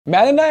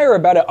Matt and I are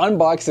about to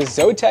unbox this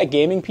ZOTAC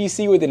gaming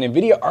PC with an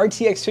NVIDIA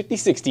RTX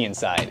 5060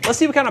 inside. Let's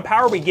see what kind of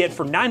power we get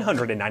for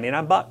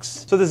 999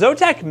 bucks. So the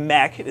ZOTAC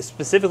MEK,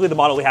 specifically the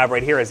model we have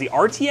right here, is the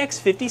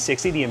RTX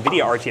 5060, the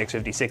NVIDIA RTX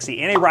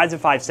 5060, and a Ryzen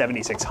 5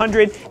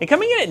 7600. And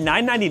coming in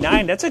at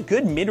 $999, that's a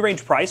good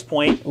mid-range price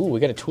point. Ooh, we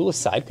got a toolless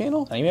side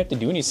panel? I don't even have to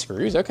do any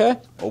screws, okay.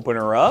 Open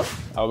her up.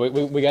 Oh,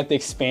 we got the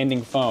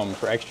expanding foam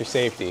for extra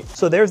safety.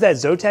 So there's that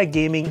ZOTAC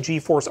Gaming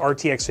GeForce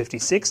RTX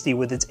 5060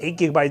 with its 8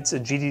 gigabytes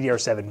of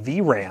GDDR7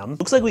 VRAM.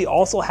 Looks like we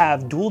also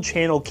have dual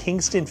channel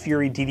Kingston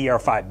Fury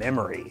DDR5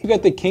 memory. We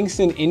got the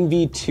Kingston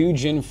NV2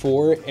 Gen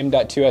 4 M.2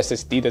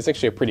 SSD. That's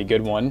actually a pretty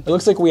good one. It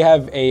looks like we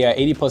have a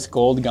 80 plus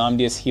gold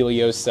Gomdius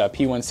Helios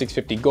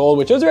P1650 gold,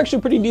 which those are actually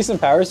pretty decent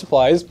power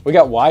supplies. We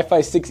got Wi-Fi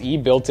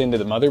 6E built into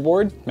the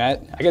motherboard.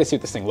 Matt, I gotta see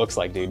what this thing looks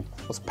like, dude.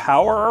 Let's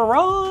power her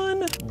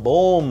on.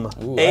 Boom.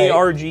 Ooh,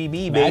 ARGB,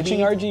 baby. Matching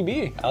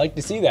RGB. I like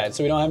to see that.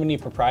 So we don't have any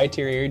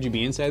proprietary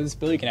RGB inside this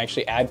build. You can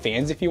actually add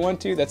fans if you want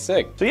to. That's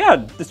sick. So yeah,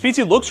 this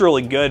PC looks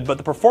really good, but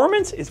the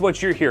performance is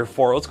what you're here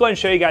for. Let's go ahead and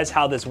show you guys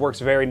how this works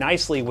very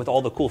nicely with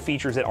all the cool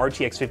features that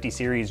RTX 50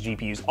 series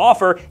GPUs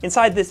offer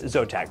inside this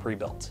ZOTAC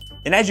pre-built.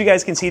 And as you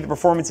guys can see, the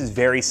performance is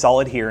very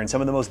solid here in some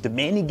of the most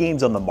demanding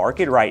games on the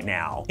market right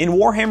now. In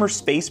Warhammer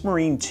Space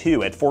Marine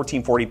 2 at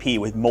 1440p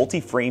with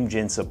multi-frame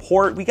gen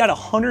support, we got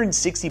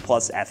 160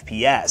 plus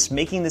FPS,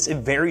 making this a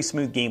very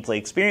smooth gameplay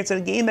experience in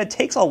a game that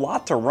takes a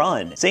lot to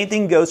run. Same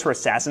thing goes for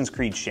Assassin's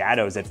Creed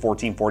Shadows at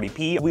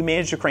 1440p. We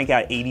managed to crank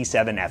out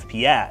 87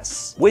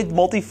 FPS. With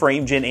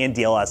multi-frame gen and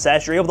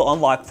DLSS, you're able to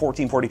unlock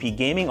 1440p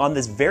gaming on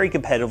this very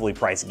competitively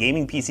priced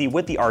gaming PC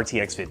with the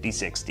RTX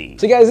 5060.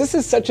 So guys, this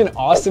is such an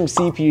awesome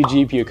CPU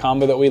GPU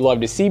combo that we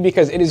love to see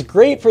because it is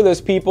great for those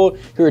people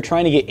who are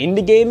trying to get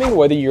into gaming,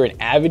 whether you're an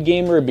avid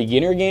gamer, a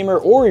beginner gamer,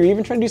 or you're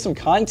even trying to do some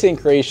content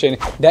creation.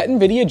 That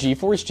NVIDIA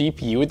GeForce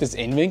GPU with this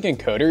NVENC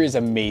encoder is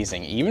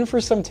amazing, even for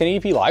some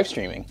 1080p live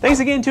streaming. Thanks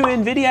again to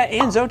NVIDIA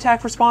and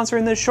ZOTAC for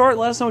sponsoring this short.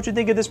 Let us know what you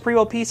think of this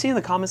pre-built PC in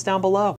the comments down below.